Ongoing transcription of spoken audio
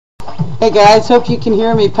Hey guys, hope you can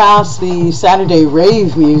hear me past the Saturday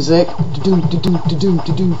rave music.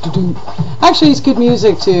 Actually, it's good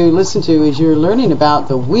music to listen to as you're learning about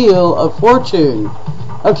the Wheel of Fortune.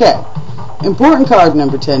 Okay, important card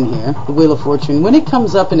number 10 here, the Wheel of Fortune. When it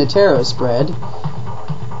comes up in a tarot spread,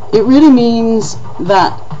 it really means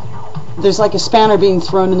that there's like a spanner being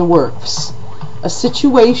thrown in the works. A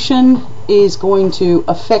situation is going to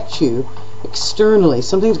affect you externally.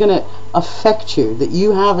 Something's going to affect you that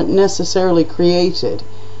you haven't necessarily created,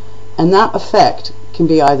 and that effect can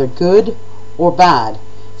be either good or bad.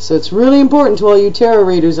 So it's really important to all you tarot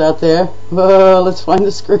readers out there. Let's find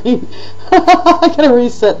the screen. I gotta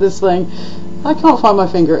reset this thing. I can't find my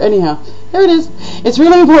finger. Anyhow, there it is. It's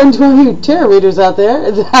really important to all you tarot readers out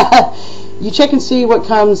there that you check and see what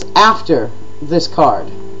comes after this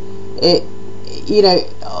card.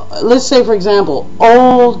 Let's say, for example,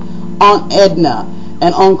 old Aunt Edna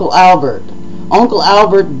and Uncle Albert. Uncle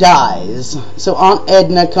Albert dies, so Aunt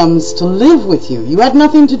Edna comes to live with you. You had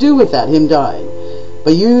nothing to do with that, him dying,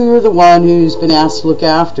 but you're the one who's been asked to look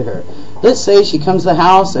after her. Let's say she comes to the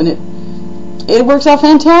house and it works out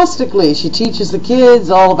fantastically. She teaches the kids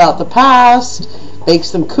all about the past, bakes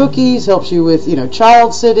them cookies, helps you with,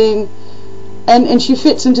 child sitting, and she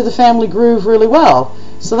fits into the family groove really well.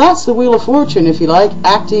 So that's the Wheel of Fortune, if you like,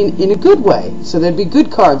 acting in a good way. So there'd be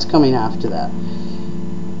good cards coming after that.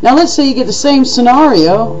 Now let's say you get the same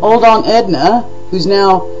scenario. Old Aunt Edna, who's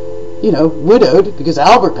now, widowed because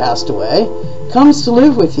Albert passed away, comes to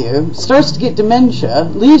live with you, starts to get dementia,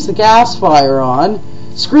 leaves the gas fire on,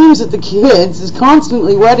 screams at the kids, is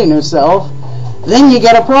constantly wetting herself. Then you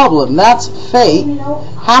get a problem. That's fate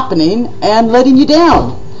happening and letting you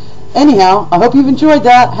down. Anyhow, I hope you've enjoyed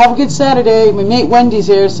that. Have a good Saturday. My mate Wendy's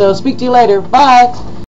here, so speak to you later. Bye.